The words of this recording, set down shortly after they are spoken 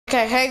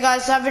Okay, hey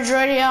guys, Savage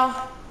right here.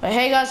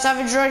 Hey guys,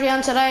 Savage right here,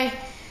 and today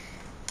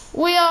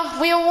we are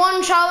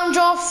one challenge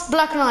off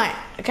Black Knight.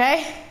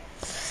 Okay,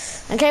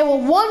 we're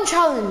one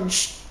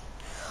challenge,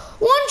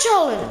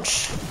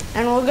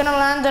 and we're gonna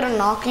land at a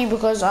Naki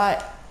because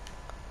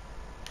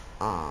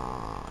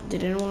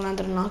did anyone land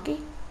at a Naki?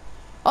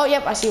 Oh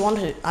yep, I see one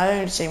dude. I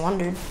only see one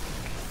dude.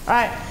 All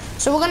right,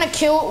 so we're gonna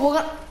kill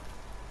that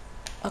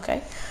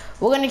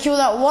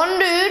one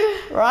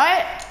dude,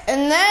 right?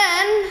 And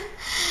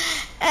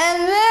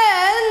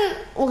then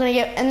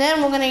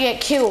we're gonna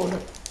get killed,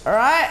 all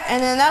right?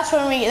 And then that's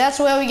where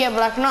we get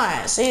Black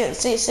Knight. See,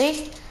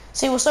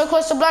 we're so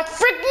close to Black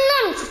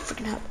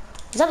freaking hell.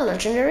 Is that a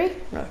legendary?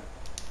 No.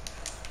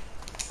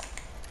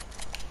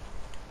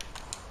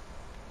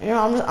 You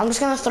know, I'm just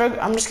gonna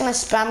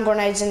spam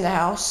grenades in the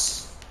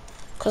house,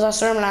 cause I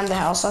saw him land the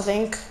house. I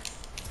think.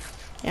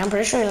 Yeah, I'm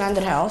pretty sure he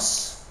landed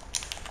house.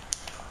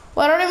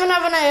 Well, I don't even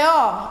have an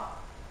AR.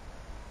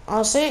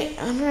 Oh, see,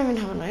 I don't even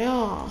have an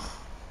AR.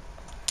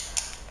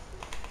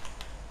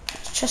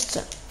 Chest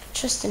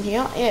in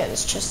here? Yeah,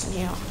 there's chest in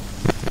here.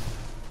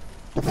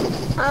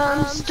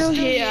 I'm still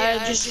here. I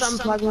just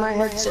unplugged my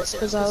headset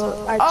because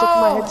I took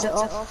my headset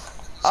off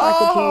so I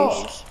could hear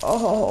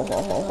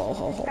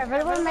you. I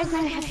really want to make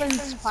my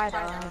headphones quieter.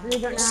 I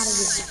really don't know how to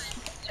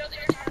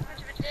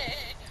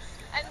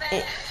do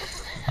it.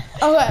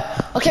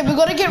 Okay, we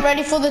gotta get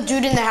ready for the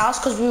dude in the house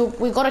because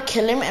we gotta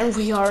kill him and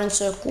we are in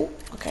circle.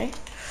 Okay,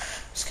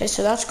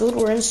 so that's good.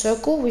 We're in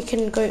circle. We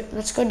can go.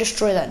 Let's go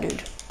destroy that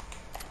dude.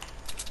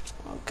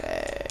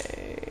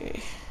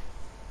 Okay.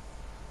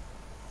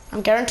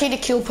 I'm guaranteed a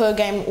kill per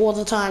game all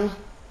the time.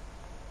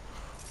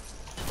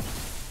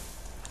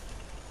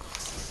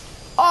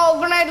 Oh,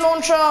 grenade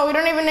launcher. We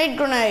don't even need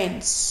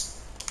grenades.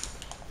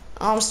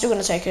 Oh, I'm still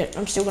gonna take it.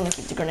 I'm still gonna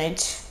keep the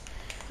grenades.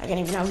 I can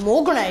even have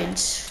more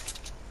grenades.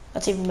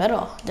 That's even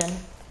better than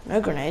no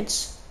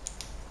grenades.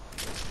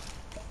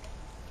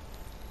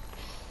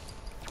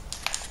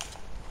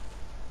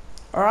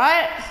 All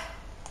right.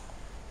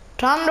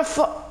 Time to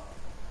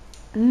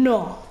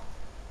No.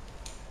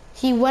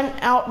 He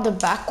went out the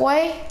back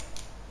way.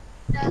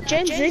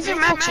 James, leave your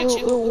match.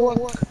 It'll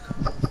work.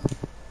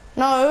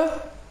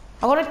 No.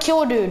 I gotta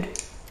kill a dude.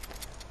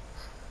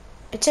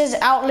 It says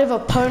outlive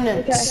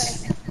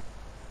opponents.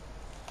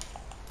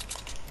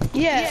 Okay.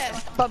 Yeah,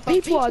 but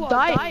people are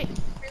dying.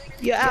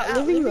 You're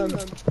outliving them.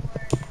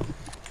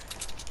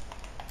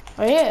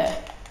 Oh yeah.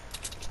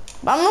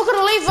 But I'm not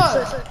gonna leave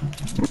though.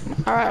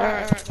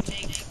 Alright.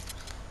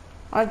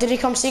 Alright, did he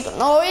come secret?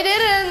 No, he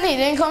didn't. He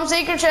didn't come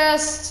secret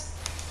chest.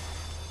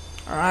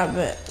 Alright,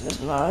 but there's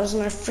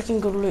no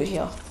freaking good loot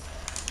here.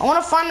 I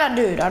wanna find that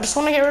dude. I just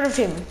wanna get rid of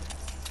him.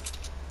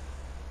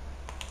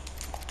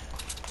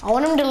 I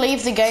want him to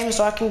leave the game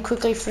so I can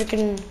quickly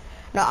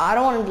No, I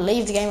don't want him to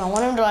leave the game. I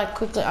want him to I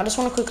just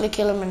wanna quickly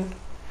kill him and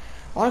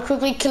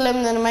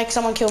then make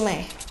someone kill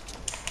me.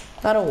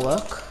 That'll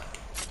work.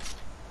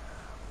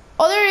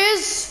 Oh, there he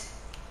is!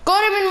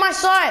 Got him in my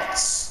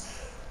sights!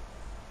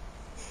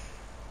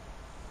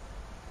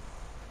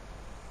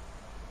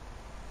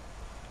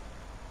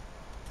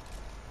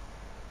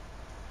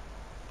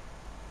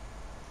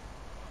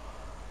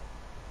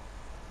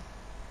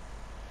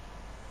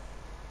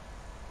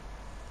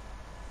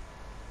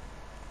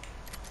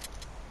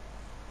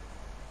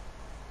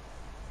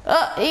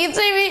 Oh, he can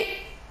see me!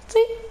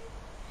 See?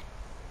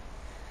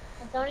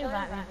 Don't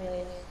invite me,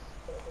 please.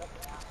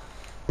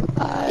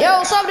 Yo,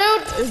 what's up,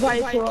 dude?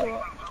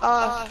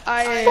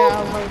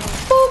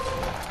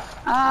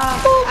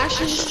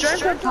 Actually, just join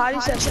for party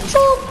session.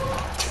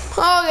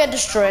 I'll get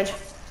destroyed.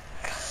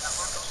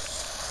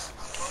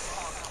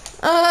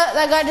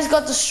 That guy just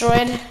got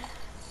destroyed.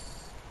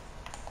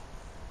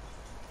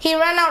 He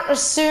ran out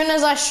as soon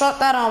as I shot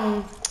that,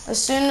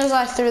 as soon as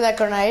I threw that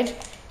grenade,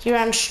 he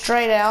ran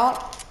straight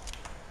out.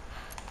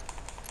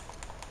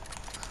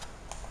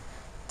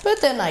 But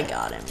then I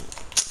got him.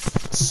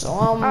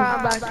 So,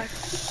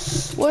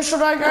 where should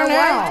I go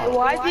now?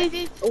 Why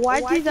did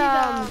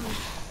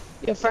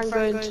your friend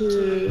go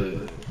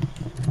into...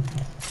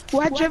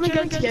 Why did Jeremy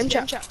go into game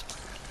chat?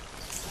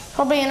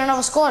 Probably in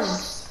another squad.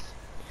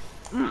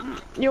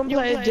 You want to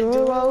play a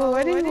duo while we're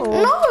waiting?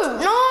 Or?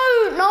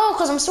 No,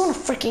 because I'm still in a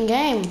freaking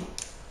game.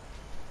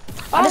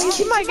 He's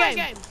in my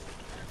game.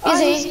 Is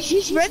he?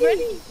 He's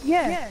ready?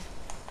 Yeah.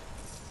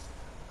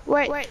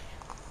 Wait.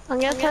 I'm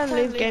gonna tell him to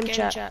leave game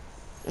chat.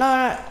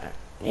 No.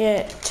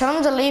 Yeah, tell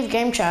him to leave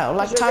game chat.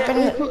 Or type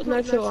in.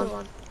 No filter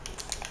on.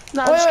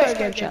 No, wait.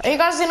 Game chat. Are you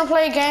guys gonna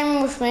play a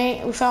game with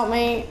me, without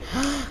me?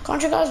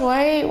 Can't you guys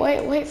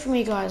wait for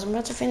me, guys. I'm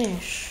about to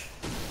finish.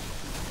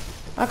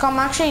 I'm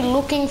actually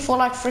looking for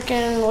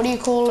freaking, what do you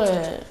call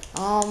it?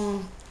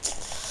 I'm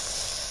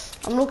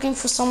looking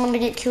for someone to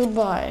get killed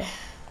by.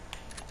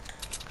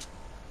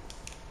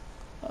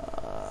 No,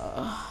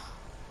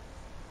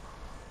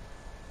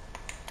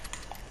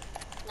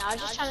 I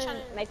was just trying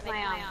to make my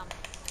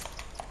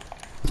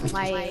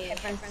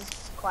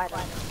headphones quieter. I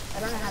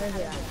don't know how to do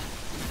that.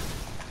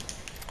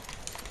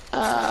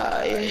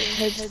 Your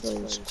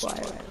headphones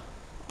quiet.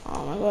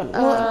 Oh my god.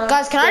 Well,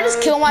 guys, can I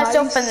just kill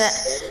myself in the...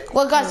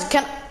 Well, guys,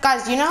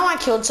 guys, you know how I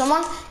killed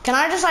someone? Can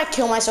I just like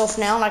kill myself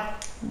now?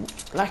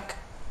 Like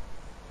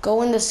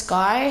go in the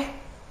sky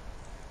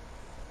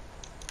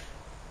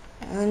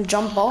and then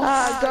jump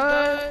off?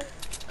 Go.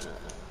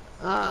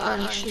 I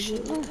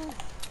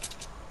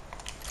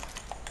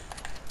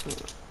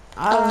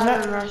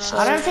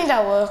don't think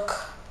that work.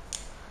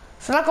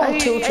 I feel like I'm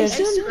tilted.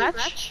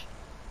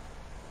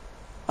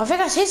 I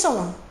think I see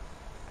someone.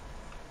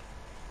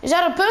 Is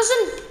that a person?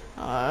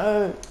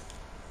 Oh.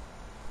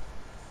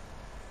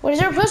 What, is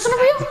there a person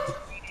over here?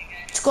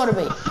 It's gotta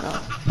be. No.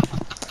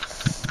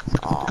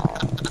 Oh.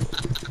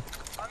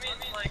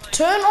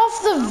 Turn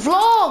off the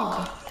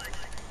vlog.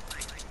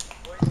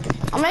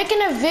 I'm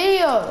making a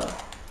video.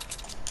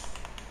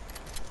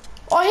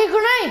 Oh, I hear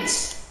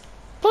grenades.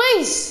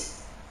 Please.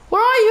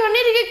 Where are you? I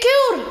need to get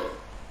killed.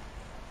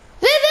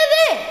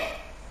 There.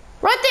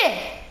 Right there.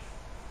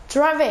 It's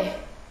right there.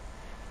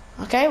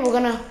 Okay,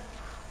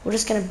 we're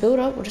just gonna build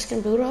up.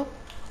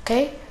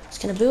 Okay,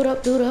 just gonna build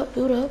up.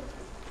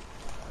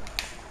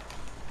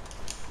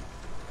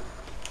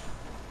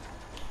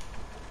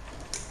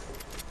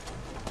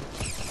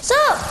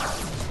 Stop!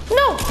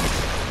 No,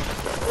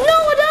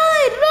 I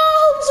died. No,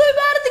 I'm so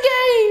bad at the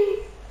game.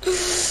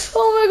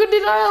 Oh my god,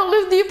 did I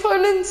outlive the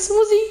opponents?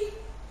 Was he?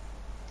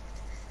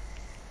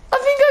 I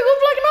think I got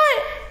Black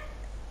Knight.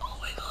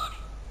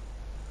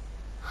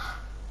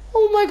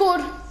 Oh my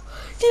god.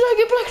 Did I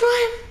get Black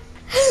Knight?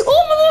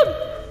 Oh my god.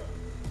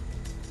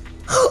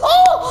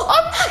 Oh,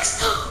 I'm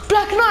next.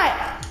 Black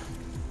Knight.